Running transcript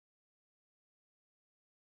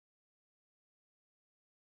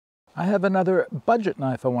I have another budget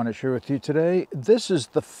knife I want to share with you today. This is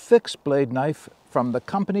the fixed blade knife from the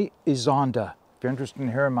company Ezonda. If you're interested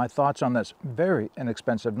in hearing my thoughts on this very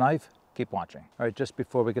inexpensive knife, keep watching. All right, just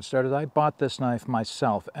before we get started, I bought this knife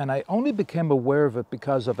myself, and I only became aware of it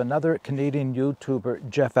because of another Canadian YouTuber,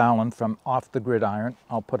 Jeff Allen from Off the Gridiron.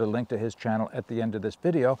 I'll put a link to his channel at the end of this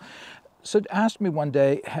video. So asked me one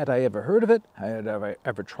day, had I ever heard of it? Had I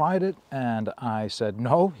ever tried it? And I said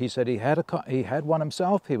no. He said he had one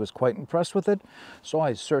himself. He was quite impressed with it. So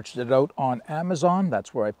I searched it out on Amazon.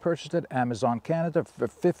 That's where I purchased it, Amazon Canada, for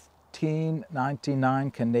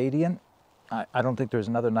 $15.99 Canadian. I don't think there's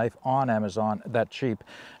another knife on Amazon that cheap,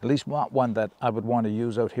 at least not one that I would want to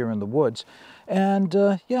use out here in the woods. And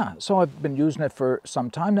yeah, so I've been using it for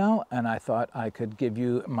some time now, and I thought I could give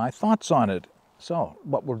you my thoughts on it. So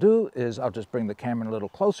what we'll do is I'll just bring the camera a little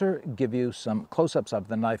closer, give you some close-ups of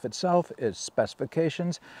the knife itself, its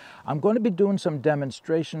specifications. I'm going to be doing some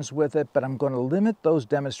demonstrations with it, but I'm going to limit those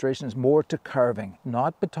demonstrations more to carving,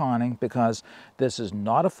 not batoning, because this is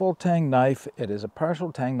not a full tang knife. It is a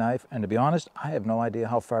partial tang knife, and to be honest, I have no idea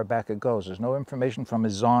how far back it goes. There's no information from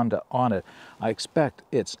Ezonda on it. I expect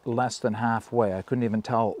it's less than halfway. I couldn't even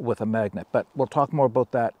tell with a magnet, but we'll talk more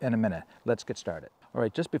about that in a minute. Let's get started. All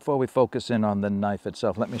right, just before we focus in on the knife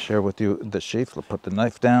itself, let me share with you the sheath. We'll put the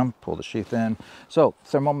knife down, pull the sheath in. So,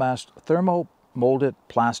 thermo molded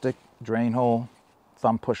plastic, drain hole,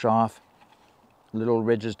 thumb push off, little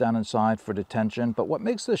ridges down inside for detention. But what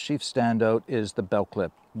makes this sheath stand out is the belt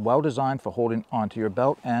clip. Well designed for holding onto your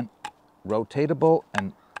belt and rotatable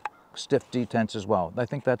and stiff detents as well. I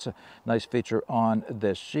think that's a nice feature on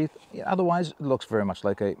this sheath. Otherwise, it looks very much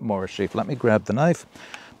like a Morris sheath. Let me grab the knife,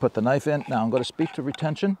 put the knife in. Now I'm going to speak to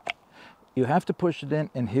retention. You have to push it in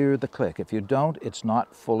and hear the click. If you don't, it's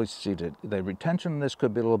not fully seated. The retention on this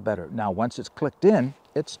could be a little better. Now, once it's clicked in,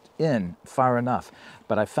 it's in far enough.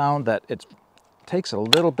 But I found that it takes a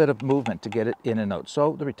little bit of movement to get it in and out.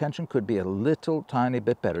 So the retention could be a little tiny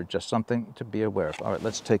bit better, just something to be aware of. All right,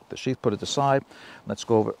 let's take the sheath, put it aside. Let's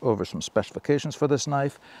go over some specifications for this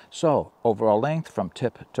knife. So overall length from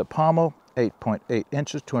tip to pommel, 8.8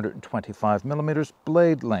 inches, 225 millimeters.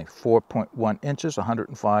 Blade length, 4.1 inches,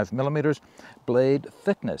 105 millimeters. Blade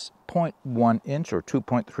thickness, 0.1 inch or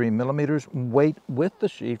 2.3 millimeters. Weight with the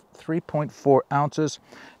sheath, 3.4 ounces,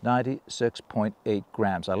 96.8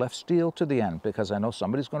 grams. I left steel to the end because I know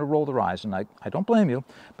somebody's going to roll their eyes, and I don't blame you,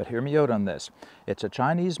 but hear me out on this. It's a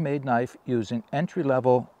Chinese-made knife using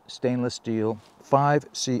entry-level stainless steel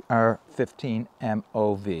 5CR15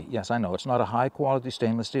 MOV. Yes, I know it's not a high quality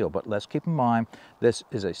stainless steel, but let's keep in mind this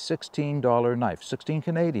is a $16 knife, 16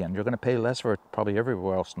 Canadian. You're going to pay less for it probably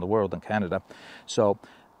everywhere else in the world than Canada. So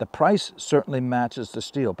the price certainly matches the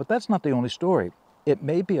steel, but that's not the only story. It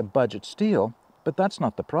may be a budget steel, but that's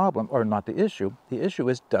not the problem, or not the issue. The issue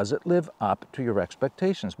is, does it live up to your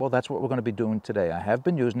expectations? Well, that's what we're going to be doing today. I have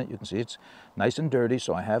been using it. You can see it's nice and dirty,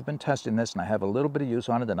 so I have been testing this, and I have a little bit of use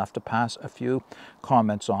on it, enough to pass a few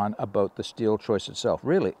comments on about the steel choice itself.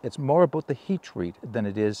 Really, it's more about the heat treat than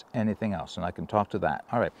it is anything else, and I can talk to that.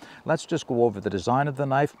 All right, let's just go over the design of the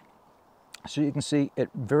knife. So you can see it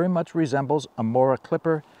very much resembles a Mora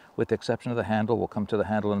clipper, with the exception of the handle. We'll come to the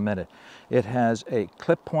handle in a minute. It has a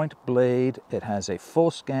clip point blade. It has a full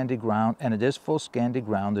Scandi ground, and it is full Scandi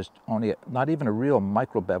ground. There's only not even a real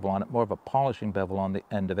micro bevel on it, more of a polishing bevel on the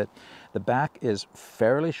end of it. The back is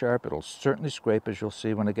fairly sharp. It'll certainly scrape, as you'll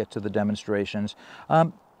see when I get to the demonstrations.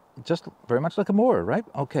 Just very much like a Mora, right?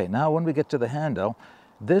 Okay, now when we get to the handle,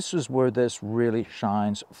 this is where this really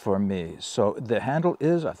shines for me. So the handle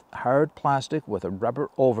is a hard plastic with a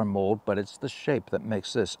rubber overmold, but it's the shape that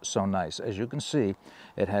makes this so nice. As you can see,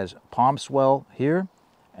 it has palm swell here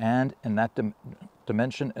and in that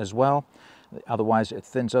dimension as well. Otherwise, it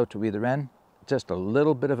thins out to either end. Just a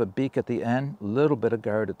little bit of a beak at the end, a little bit of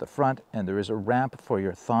guard at the front, and there is a ramp for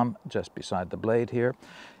your thumb just beside the blade here.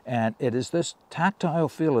 And it is this tactile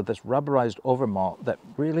feel of this rubberized overmold that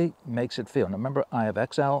really makes it feel. Now remember, I have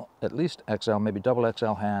XL, at least XL, maybe double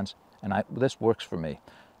XL hands, and this works for me.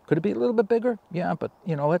 Could it be a little bit bigger? Yeah, but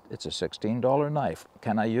you know what? It's a $16 knife.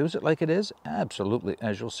 Can I use it like it is? Absolutely,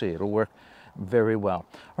 as you'll see. It'll work very well.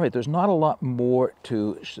 All right, there's not a lot more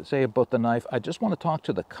to say about the knife. I just want to talk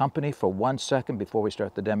to the company for 1 second before we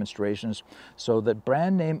start the demonstrations. So the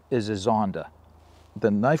brand name is Ezonda.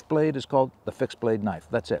 The knife blade is called the fixed blade knife.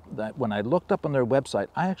 That's it. When I looked up on their website,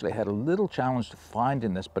 I actually had a little challenge to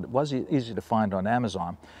finding this, but it was easy to find on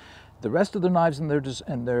Amazon. The rest of the knives in their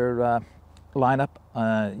lineup,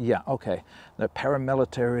 yeah, okay. They're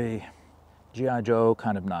paramilitary, G.I. Joe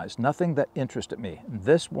kind of knives. Nothing that interested me.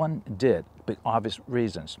 This one did, for obvious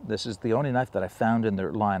reasons. This is the only knife that I found in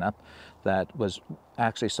their lineup that was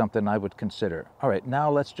actually something I would consider. All right,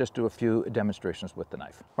 now let's just do a few demonstrations with the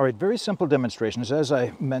knife. All right, very simple demonstrations. As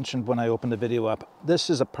I mentioned when I opened the video up, this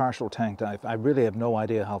is a partial tang knife. I really have no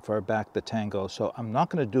idea how far back the tang goes, so I'm not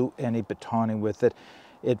going to do any batoning with it.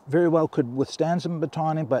 It very well could withstand some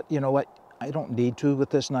batoning, but you know what? I don't need to with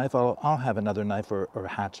this knife. I'll have another knife or a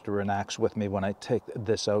hatchet or an axe with me when I take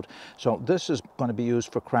this out. So this is going to be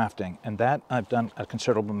used for crafting, and that I've done a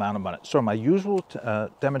considerable amount on it. So my usual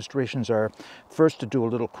demonstrations are first to do a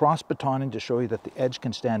little cross batoning to show you that the edge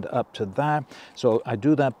can stand up to that. So I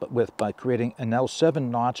do that by creating an L7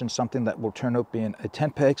 notch and something that will turn out being a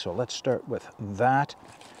tent peg. So let's start with that.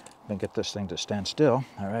 Then get this thing to stand still.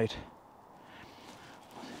 All right.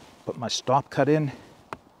 Put my stop cut in.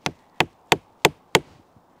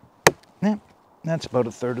 Yeah, that's about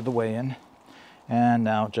a third of the way in. And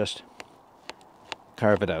now just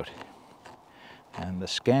carve it out. And the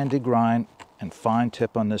Scandi grind and fine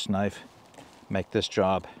tip on this knife make this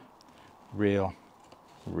job real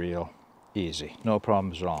easy. No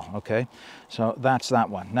problems at all, okay? So that's that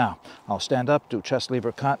one. Now, I'll stand up, do chest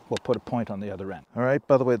lever cut. We'll put a point on the other end. All right,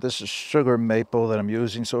 by the way, this is sugar maple that I'm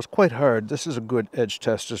using, so it's quite hard. This is a good edge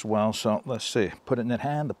test as well, so let's see. Put it in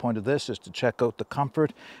hand. The point of this is to check out the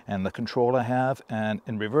comfort and the control I have, and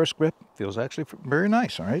in reverse grip, feels actually very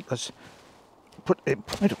nice, all right? Let's put a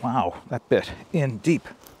point, wow, that bit in deep.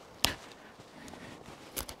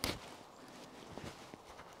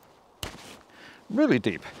 Really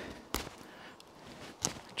deep.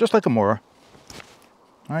 Just like a Mora.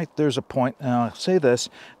 All right, there's a point. Now, I'll say this,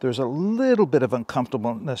 there's a little bit of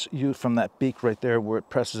uncomfortableness from that beak right there where it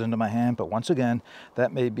presses into my hand, but once again,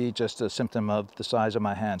 that may be just a symptom of the size of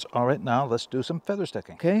my hands. All right, now let's do some feather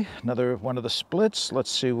sticking. Okay, another one of the splits. Let's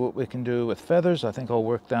see what we can do with feathers. I think I'll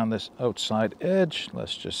work down this outside edge.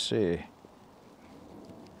 Let's just see.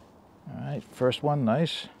 All right, first one,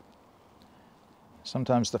 nice.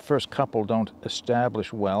 Sometimes the first couple don't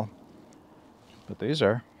establish well, but these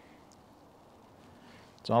are.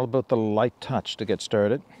 It's all about the light touch to get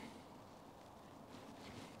started.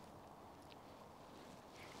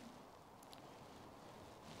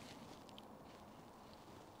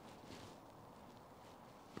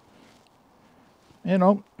 You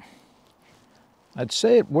know, I'd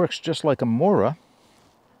say it works just like a Mora,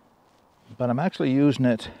 but I'm actually using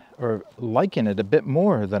it or liking it a bit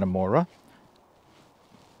more than a Mora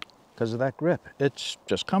because of that grip. It's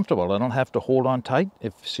just comfortable. I don't have to hold on tight.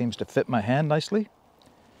 It seems to fit my hand nicely.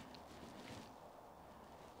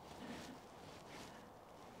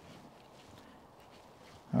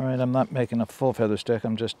 All right, I'm not making a full feather stick.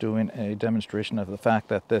 I'm just doing a demonstration of the fact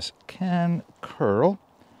that this can curl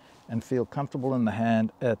and feel comfortable in the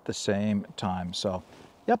hand at the same time. So,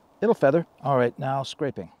 yep, it'll feather. All right, now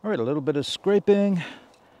scraping. All right, a little bit of scraping.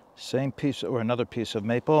 Same piece or another piece of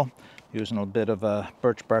maple. Using a bit of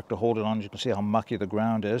birch bark to hold it on. You can see how mucky the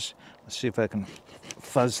ground is. Let's see if I can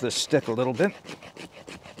fuzz this stick a little bit.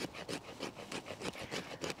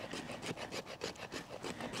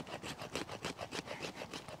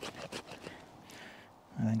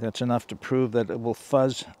 I think that's enough to prove that it will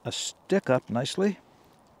fuzz a stick up nicely.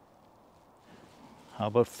 How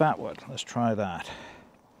about fatwood? Let's try that.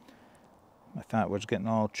 My fatwood's getting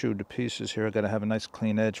all chewed to pieces here. I've got to have a nice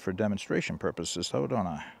clean edge for demonstration purposes, though, don't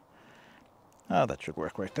I? Oh, that should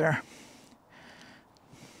work right there.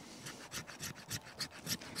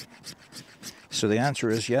 So the answer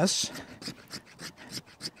is yes.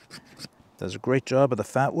 Does a great job of the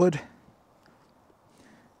fatwood.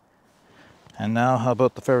 And now, how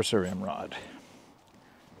about the ferrocerium rod?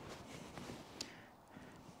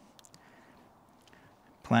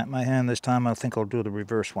 Plant my hand this time. I think I'll do the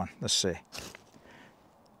reverse one. Let's see.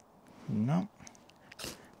 No.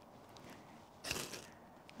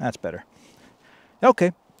 That's better.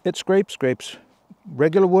 Okay, it scrapes.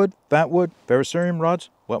 Regular wood, fat wood, ferrocerium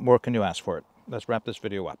rods. What more can you ask for it? Let's wrap this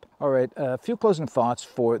video up. All right, a few closing thoughts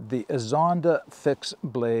for the Ezonda fixed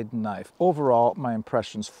blade knife. Overall, my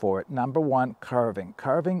impressions for it. Number one, carving.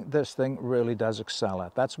 Carving, this thing really does excel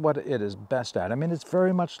at. That's what it is best at. I mean, it's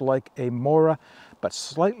very much like a Mora, but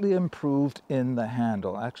slightly improved in the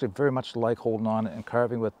handle. Actually, very much like holding on and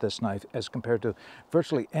carving with this knife as compared to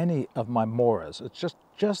virtually any of my Moras. It's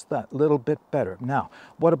just that little bit better. Now,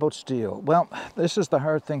 what about steel? Well, this is the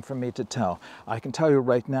hard thing for me to tell. I can tell you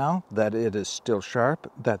right now that it is still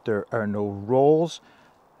sharp, that there are no rolls,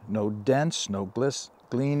 no dents, no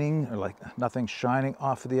gleaning, or like nothing shining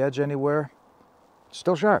off of the edge anywhere.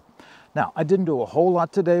 Still sharp. Now, I didn't do a whole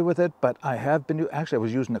lot today with it, but I have been, actually I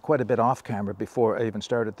was using it quite a bit off camera before I even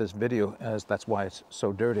started this video, as that's why it's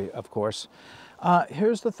so dirty, of course.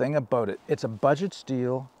 Here's the thing about it. It's a budget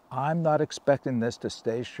steel. I'm not expecting this to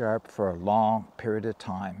stay sharp for a long period of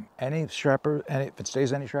time. Any sharper, and if it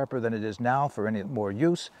stays any sharper than it is now for any more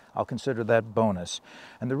use, I'll consider that bonus.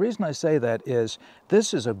 And the reason I say that is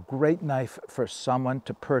this is a great knife for someone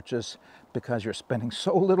to purchase because you're spending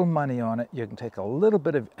so little money on it. You can take a little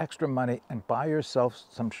bit of extra money and buy yourself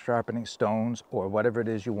some sharpening stones or whatever it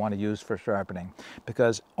is you want to use for sharpening.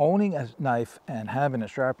 Because owning a knife and having a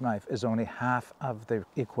sharp knife is only half of the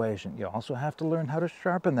equation. You also have to learn how to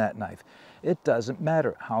sharpen that knife. It doesn't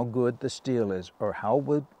matter how good the steel is or how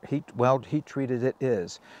well heat treated it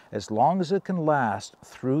is. As long as it can last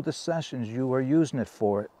through the sessions you are using it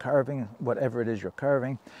for, carving whatever it is you're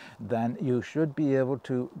carving, then you should be able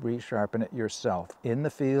to resharpen it yourself in the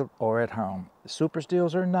field or at home. Super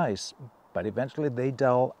steels are nice, but eventually they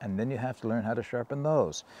dull, and then you have to learn how to sharpen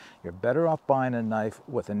those. You're better off buying a knife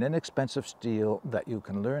with an inexpensive steel that you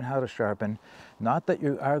can learn how to sharpen. Not that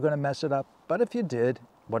you are going to mess it up, but if you did,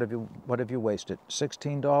 what have you wasted?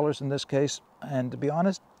 $16 in this case, and to be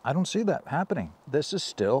honest, I don't see that happening. This is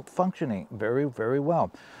still functioning very, very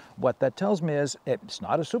well. What that tells me is it's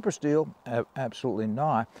not a super steel, absolutely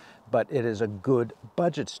not, but it is a good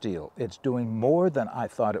budget steel. It's doing more than I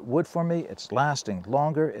thought it would for me. It's lasting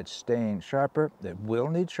longer, it's staying sharper. It will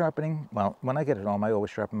need sharpening. Well, when I get it home, I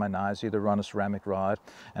always sharpen my knives, either run a ceramic rod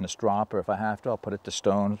and a strop, or if I have to, I'll put it to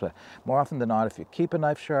stones. But more often than not, if you keep a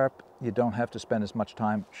knife sharp, you don't have to spend as much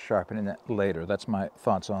time sharpening it later. That's my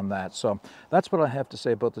thoughts on that. So that's what I have to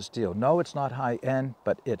say about the steel. No, it's not high end,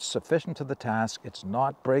 but it's sufficient to the task. It's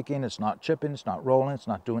not breaking, it's not chipping, it's not rolling, it's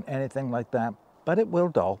not doing anything like that. But it will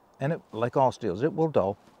dull, and it, like all steels, it will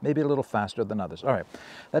dull, maybe a little faster than others. All right,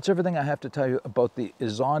 that's everything I have to tell you about the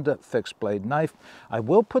Ezonda fixed blade knife. I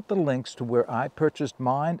will put the links to where I purchased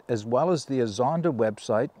mine, as well as the Ezonda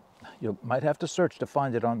website. You might have to search to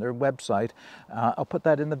find it on their website. I'll put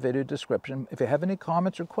that in the video description. If you have any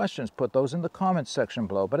comments or questions, put those in the comments section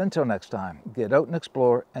below. But until next time, get out and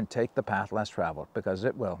explore and take the path less traveled, because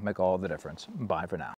it will make all the difference. Bye for now.